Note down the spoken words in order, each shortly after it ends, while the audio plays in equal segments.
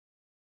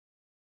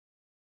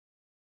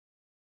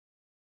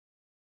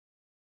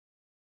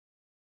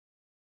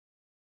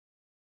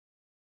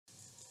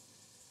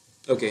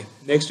Okay,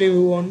 next we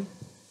move on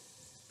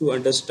to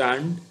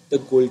understand the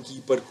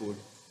goalkeeper code.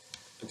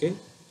 Okay,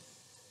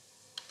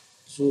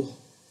 so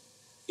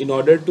in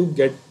order to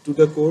get to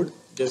the code,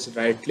 just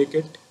right click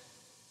it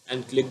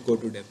and click go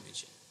to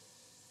definition.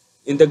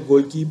 In the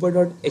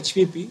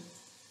goalkeeper.hpp,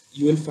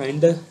 you will find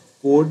the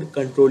code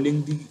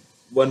controlling the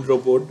one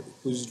robot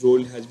whose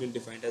role has been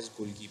defined as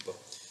goalkeeper.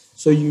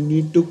 So you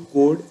need to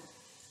code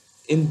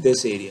in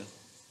this area.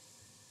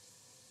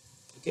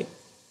 Okay,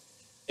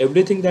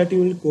 everything that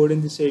you will code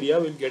in this area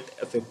will get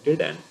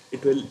affected and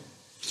it will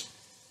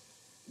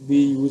be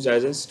used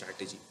as a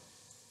strategy.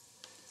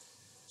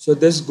 So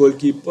this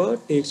goalkeeper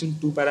takes in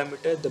two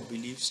parameters, the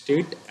belief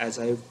state as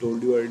I have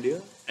told you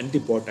earlier and the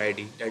bot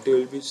ID that you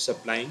will be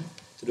supplying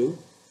through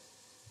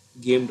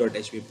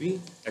game.hpp,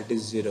 that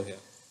is 0 here.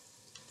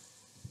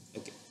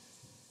 Okay.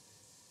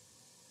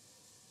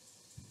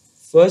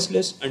 First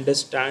let's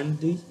understand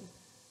the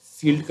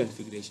field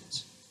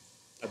configurations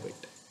a bit.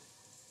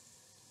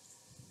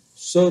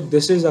 So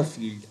this is a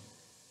field.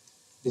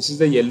 This is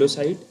the yellow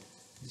side,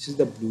 this is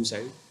the blue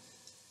side,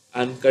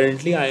 and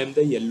currently I am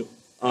the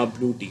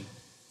blue team.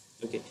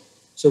 Okay.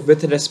 So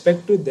with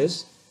respect to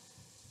this,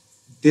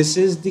 this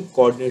is the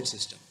coordinate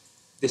system.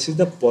 This is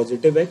the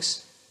positive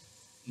x,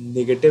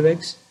 negative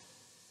x,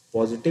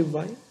 positive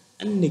y,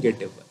 and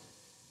negative y.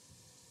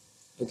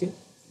 Okay.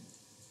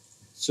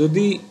 So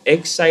the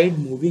x side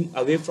moving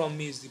away from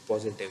me is the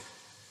positive.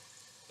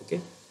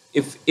 Okay.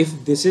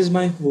 If this is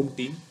my home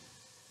team,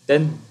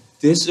 then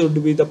this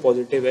would be the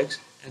positive x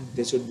and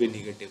this would be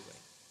negative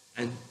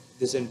y, and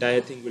this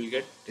entire thing will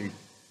get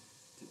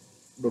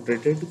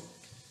rotated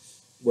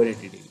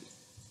 180 degree.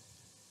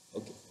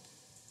 Okay.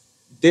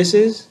 This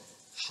is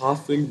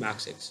half filled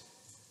max x.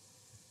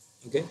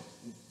 Okay,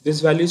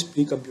 this value is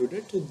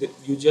pre-computed, so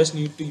you just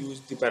need to use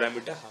the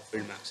parameter half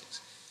filled max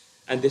x,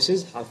 and this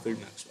is half filled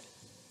max y.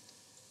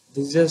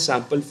 This is a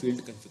sample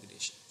field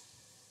configuration.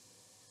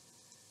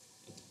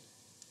 Okay.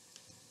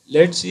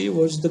 Let's see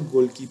what the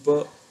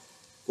goalkeeper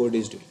code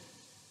is doing.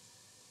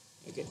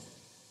 Okay,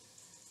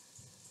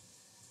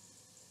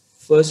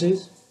 first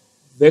is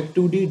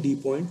vec2d d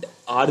point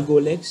r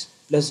goal x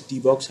plus d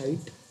box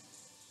height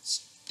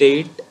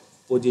state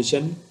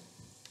position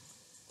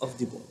of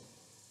the ball.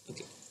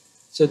 Okay,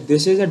 so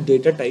this is a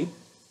data type.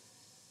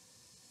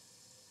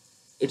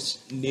 Its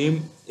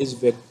name is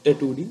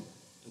vector2d.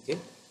 Okay,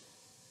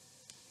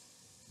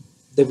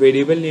 the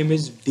variable name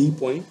is d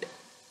point.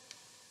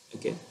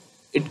 Okay,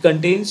 it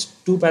contains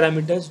two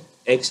parameters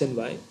x and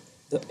y.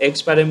 The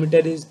x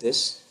parameter is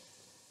this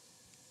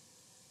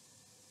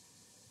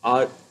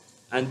r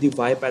and the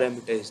y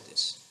parameter is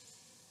this.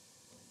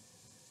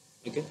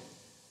 Okay,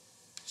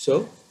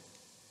 so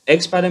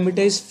x parameter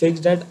is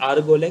fixed at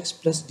r goal x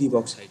plus d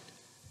box height.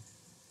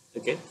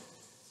 Okay,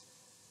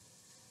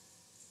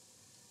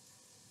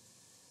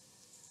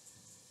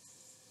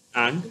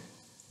 and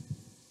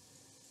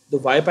the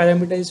y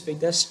parameter is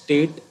fixed as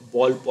state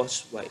ball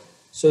post y.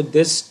 So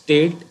this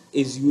state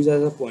is used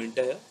as a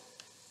pointer here.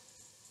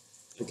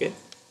 Okay,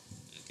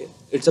 okay,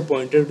 it's a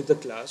pointer to the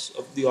class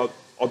of the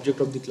object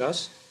of the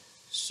class.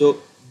 So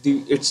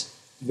the its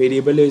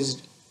variable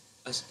is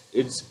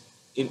it's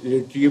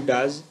retrieved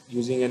as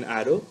using an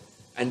arrow,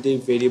 and the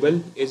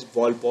variable is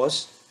ball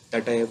pause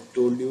that I have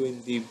told you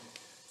in the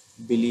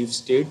belief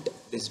state,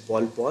 this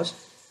ball pause.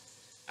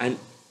 And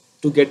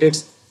to get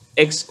its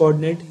x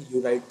coordinate you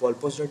write ball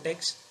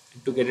pause.x,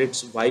 and to get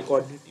its y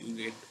coordinate you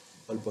get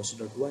ball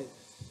pause.y.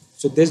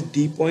 So this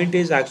d point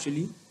is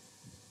actually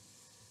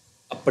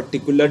a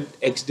particular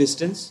x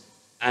distance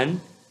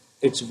and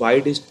its y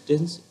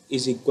distance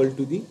is equal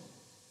to the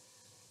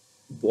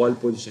ball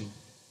position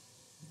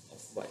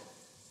of y.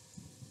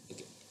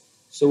 Okay.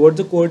 So what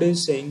the code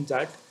is saying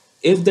that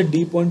if the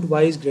d point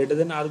y is greater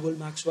than r goal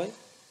max y,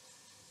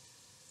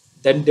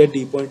 then the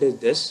d point is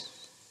this.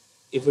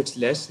 If it's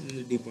less, then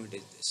the d point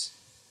is this.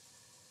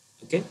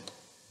 Okay.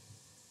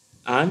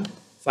 And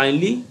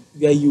finally,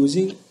 we are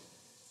using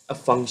a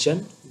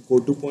function go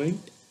to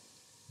point.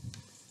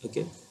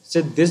 Okay.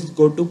 So this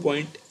go to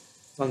point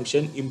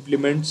function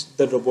implements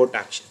the robot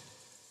action.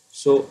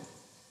 So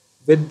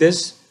with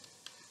this,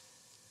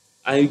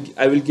 I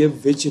will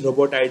give which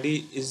robot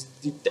ID is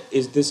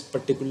this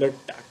particular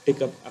tactic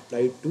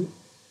applied to,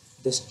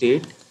 the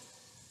state,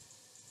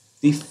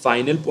 the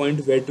final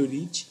point where to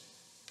reach,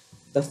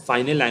 the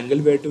final angle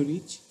where to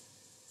reach.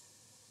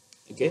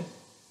 Okay,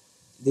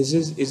 this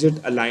is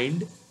it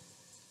aligned,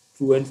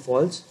 true and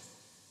false,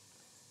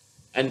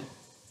 and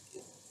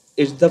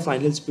is the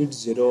final speed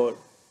 0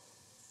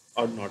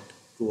 or not,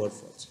 true or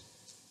false.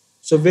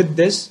 So with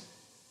this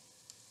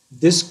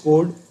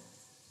code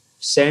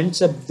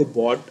sends up the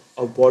bot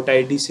of bot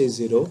ID say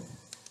 0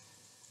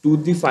 to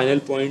the final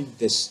point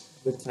this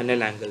with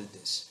final angle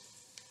this.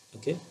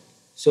 Okay,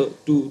 so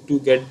to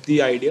get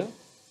the idea,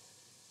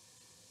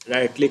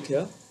 right click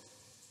here,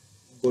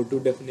 go to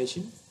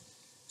definition.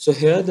 So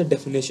here the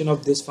definition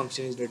of this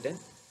function is written.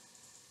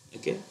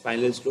 Okay,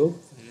 final slope,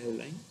 final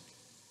line.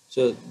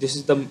 So this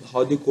is the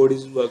how the code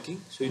is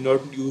working. So you're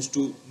not used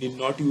to need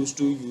not used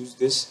to use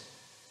this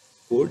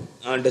code,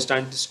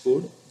 understand this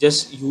code,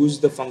 just use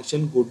the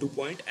function go to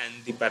point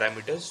and the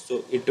parameters,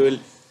 so it will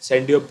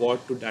send your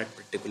bot to that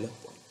particular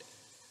point.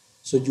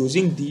 So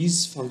using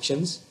these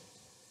functions,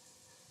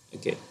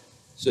 okay,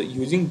 so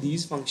using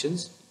these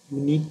functions, you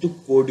need to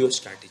code your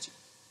strategy.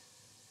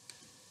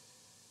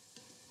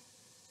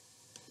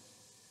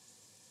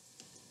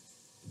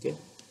 Okay,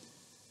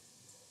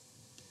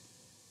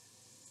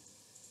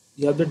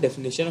 you have the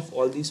definition of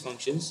all these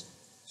functions,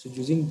 so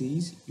using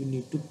these you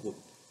need to code.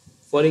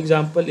 For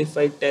example, if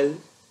I tell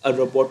a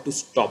robot to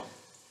stop,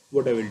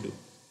 what I will do,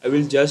 I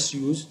will just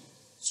use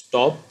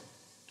stop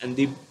and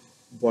the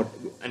bot,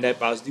 and I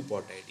pass the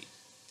bot id.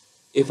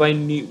 If I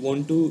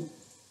want to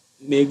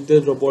make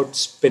the robot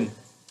spin,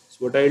 so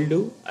what I will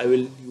do, I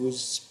will use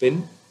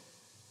spin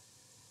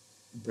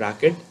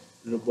bracket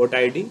robot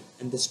id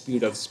and the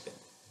speed of spin.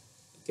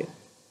 Okay,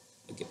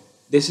 okay,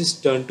 this is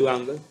turn to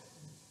angle,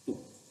 to,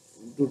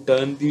 to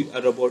turn the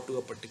a robot to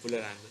a particular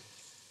angle.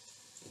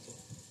 Okay,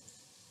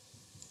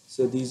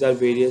 so these are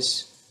various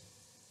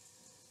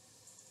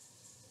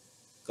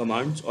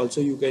commands.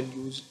 Also you can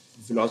use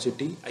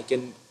velocity, I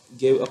can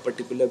give a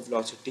particular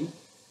velocity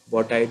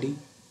bot id,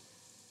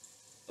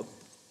 uh,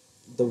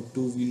 the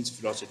two wheels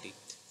velocity.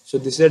 So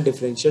this is a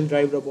differential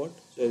drive robot,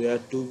 so there are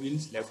two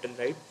wheels left and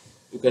right,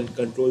 you can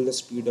control the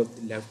speed of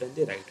the left and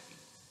the right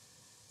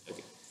wheel.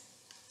 Okay,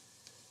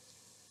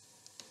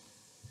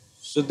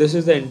 so this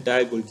is the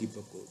entire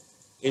goalkeeper code.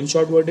 In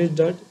short, what is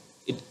that,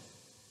 it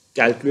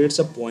calculates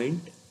a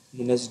point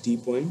known as d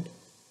point.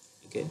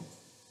 Okay,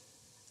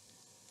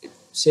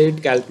 say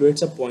it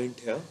calculates a point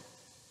here.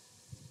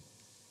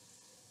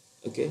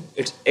 Okay,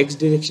 its x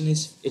direction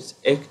is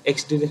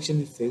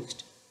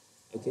fixed.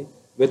 Okay,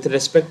 with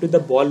respect to the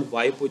ball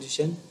y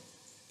position,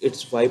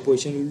 its y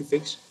position will be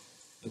fixed.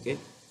 Okay,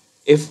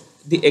 if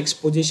the x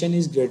position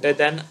is greater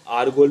than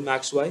r goal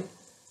max y,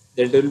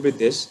 then it will be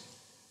this.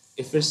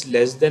 If it's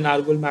less than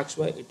r goal max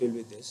y, it will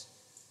be this.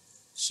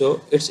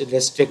 So it's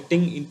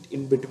restricting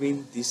in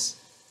between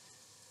this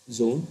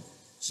zone,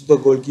 so the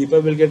goalkeeper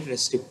will get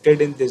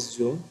restricted in this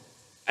zone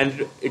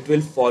and it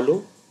will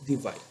follow the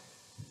y.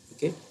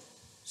 Okay,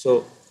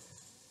 so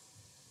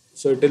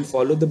it will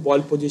follow the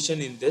ball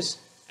position in this,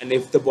 and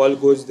if the ball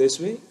goes this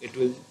way, it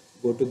will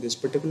go to this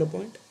particular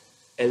point,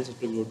 else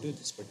it will go to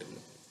this particular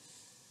point.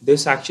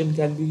 This action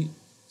can be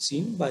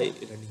seen by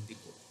running the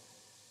code.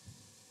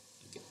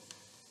 Okay,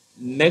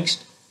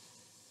 next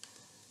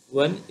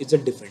one is a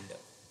defender.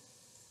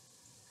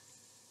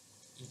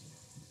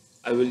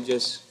 I will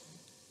just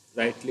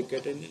right click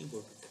it and then go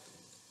to defender.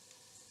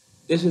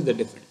 This is the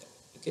defender.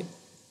 Okay,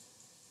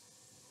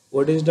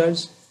 what it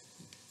does,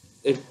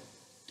 it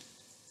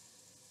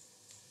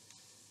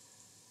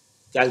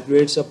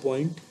calculates a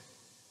point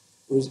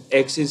whose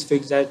x is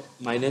fixed at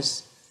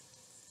minus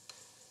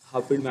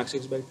half field max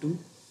x by 2,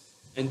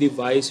 and the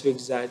y is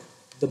fixed at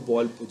the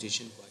ball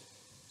position y.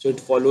 So it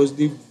follows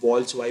the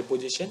ball's y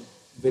position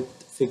with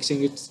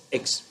fixing its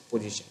x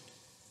position.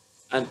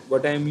 And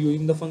what I am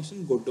using the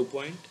function go to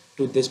point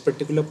to this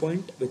particular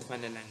point with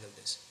final angle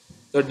this.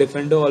 The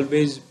defender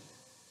always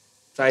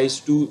tries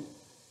to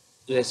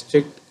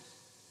restrict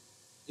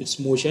its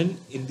motion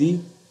in the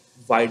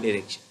y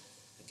direction.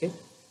 Okay,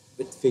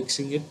 with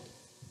fixing it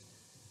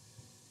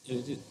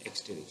in the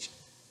x direction.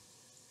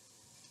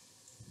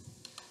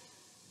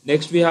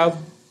 Next we have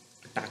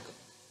attacker.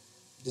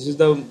 This is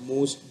the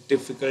most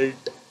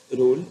difficult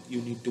role.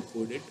 You need to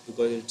code it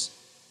because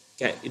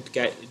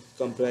it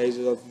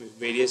comprises of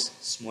various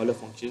smaller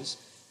functions.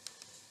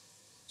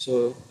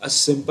 So a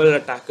simple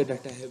attacker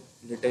that I have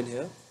written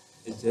here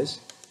is this.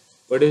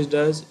 What it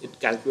does, it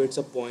calculates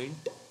a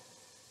point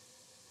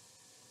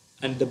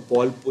and the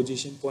ball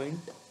position point.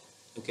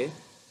 Okay.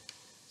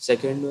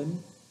 Second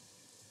one,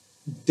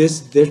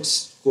 this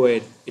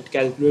square, it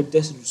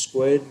calculates the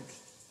square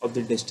of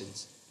the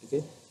distance.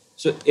 Okay,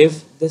 so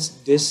if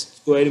this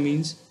square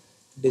means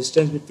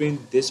distance between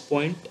this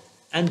point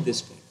and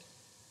this point,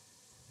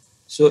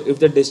 so if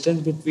the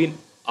distance between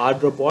our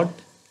robot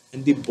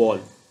and the ball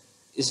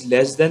is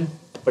less than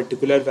a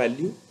particular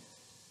value,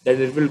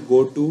 then it will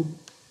go to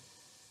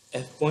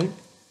f point,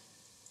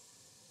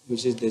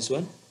 which is this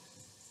one,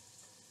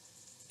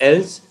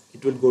 else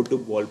it will go to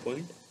ball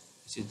point,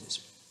 which is this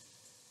one.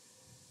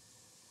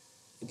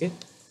 Okay,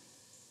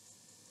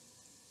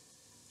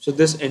 so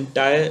this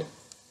entire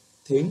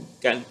thing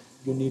can,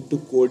 you need to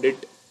code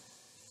it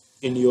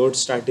in your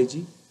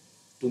strategy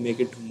to make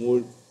it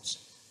more.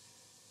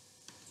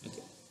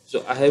 Okay,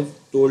 so I have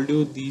told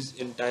you these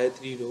entire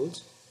three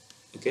roles.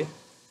 Okay,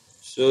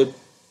 so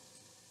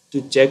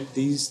to check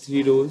these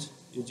three roles,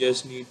 you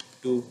just need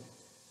to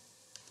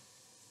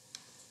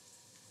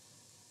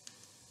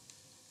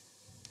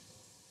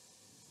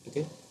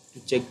okay,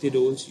 to check the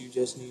roles, you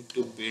just need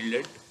to build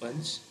it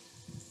once.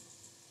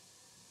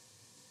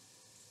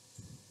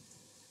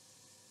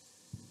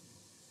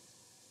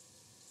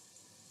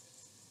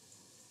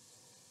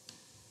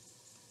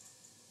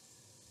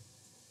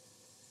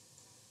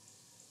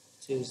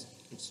 Says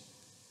it's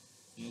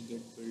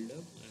get build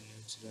up and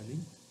it's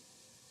running.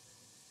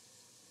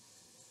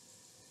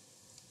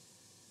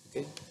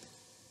 Okay,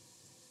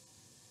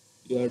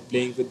 you are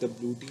playing with the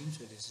blue team,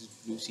 so this is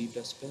blue C++,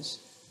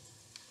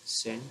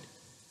 send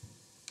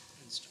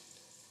and start.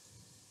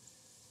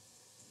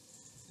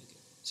 Okay.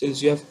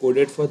 Since you have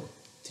coded for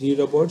 3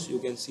 robots, you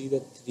can see the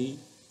 3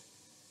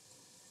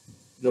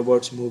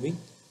 robots moving,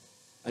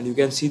 and you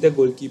can see the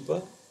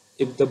goalkeeper.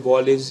 If the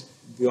ball is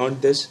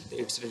beyond this,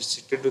 it's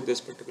restricted to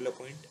this particular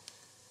point,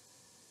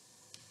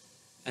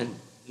 and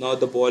now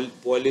the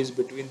ball is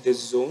between this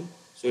zone,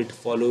 so it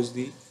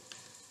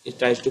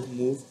tries to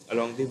move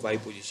along the Y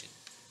position.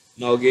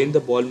 Now again the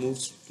ball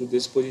moves to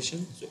this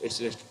position, so it's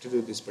restricted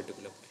to this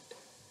particular point.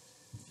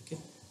 Okay,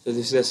 so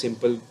this is a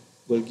simple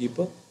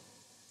goalkeeper.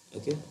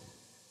 Okay,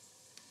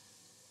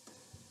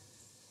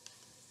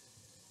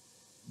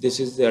 this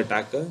is the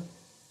attacker,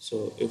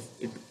 so if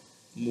it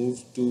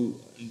moves to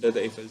under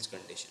the if else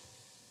condition.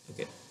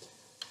 Okay,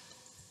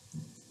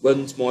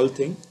 one small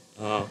thing,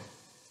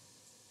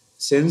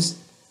 since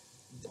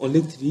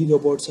only 3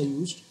 robots are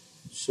used,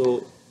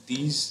 so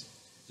these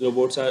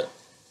robots are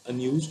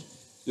unused.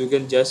 You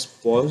can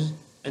just pause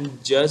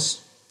and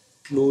just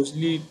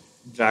closely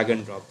drag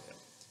and drop here.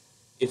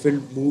 If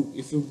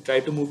you try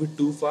to move it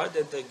too far,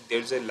 then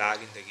there's a lag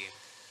in the game.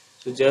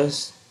 So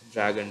just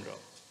drag and drop.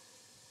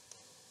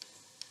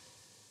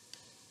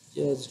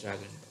 Just drag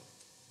and drop.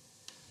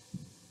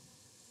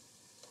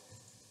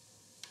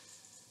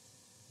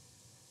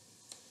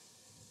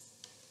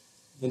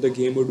 Now the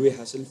game would be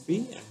hassle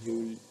free and you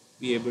will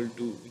be able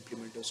to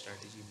implement your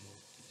strategy more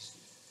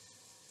easily.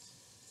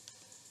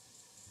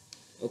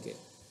 Okay,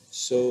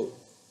 so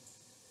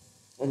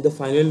on the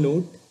final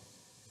note,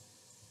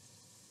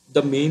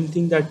 the main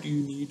thing that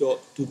you need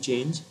to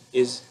change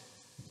is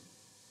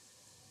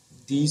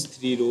these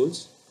 3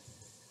 roles: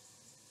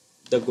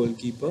 the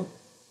goalkeeper,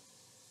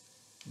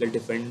 the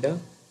defender,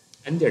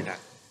 and the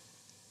attacker.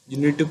 You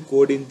need to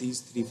code in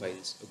these 3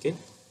 files. Okay,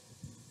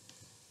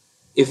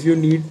 if you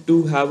need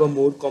to have a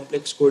more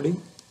complex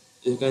coding,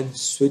 you can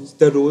switch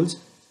the roles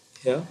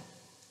here.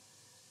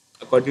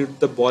 According to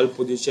the ball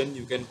position,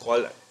 you can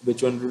call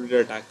which one will be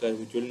the attacker,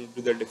 which one will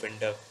be the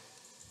defender,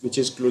 which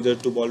is closer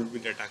to ball will be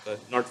the attacker.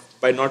 Not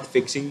by not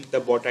fixing the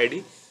bot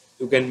ID,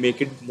 you can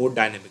make it more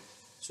dynamic.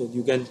 So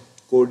you can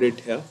code it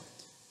here.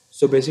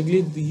 So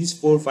basically, these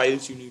 4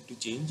 files you need to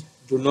change.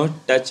 Do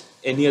not touch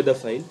any other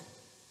file.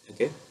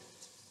 Okay.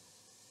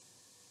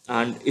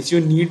 And if you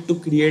need to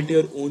create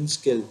your own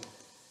skill,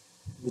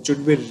 which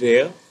would be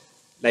rare,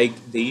 like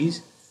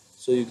these,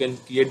 so you can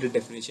create the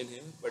definition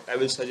here. But I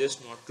will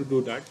suggest not to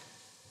do that.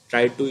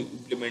 Try to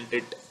implement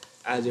it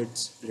as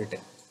it's written.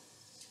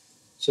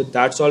 So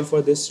that's all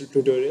for this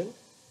tutorial.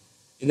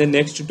 In the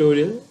next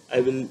tutorial,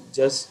 I will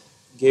just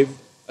give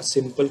a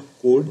simple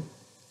code,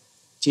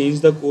 change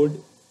the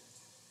code,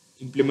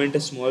 implement a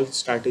small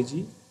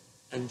strategy,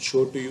 and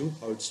show to you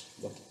how it's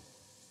working.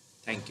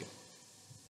 Thank you.